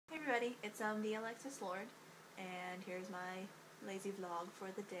everybody, it's the Alexis Lord, and here's my lazy vlog for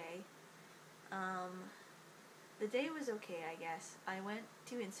the day. The day was okay, I guess. I went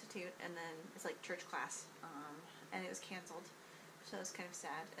to Institute, and then it's like church class, and it was canceled, so it was kind of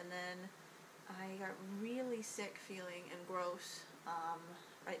sad. And then I got really sick feeling and gross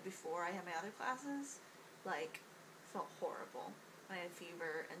right before I had my other classes. Like, felt horrible. I had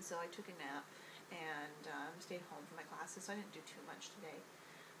fever, and so I took a nap and stayed home for my classes, so I didn't do too much today.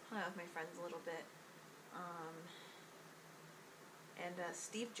 Hung out with my friends a little bit. And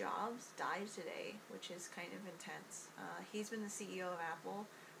Steve Jobs died today, which is kind of intense. He's been the CEO of Apple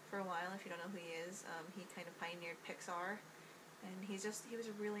for a while, if you don't know who he is. He kind of pioneered Pixar, and he was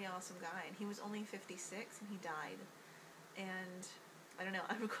a really awesome guy, and he was only 56, and he died. And I don't know,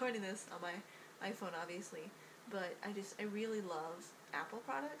 I'm recording this on my iPhone, obviously, but I really love Apple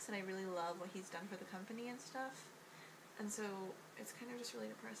products, and I really love what he's done for the company and stuff. And so it's kind of just really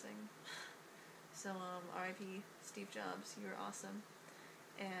depressing. So, R.I.P. Steve Jobs, you were awesome.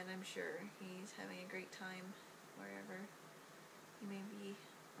 And I'm sure he's having a great time wherever he may be.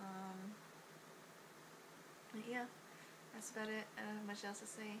 But yeah, that's about it. I don't have much else to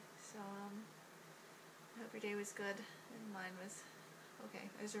say. So, I hope your day was good, and mine was okay.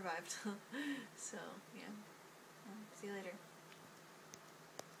 I survived. So, yeah. See you later.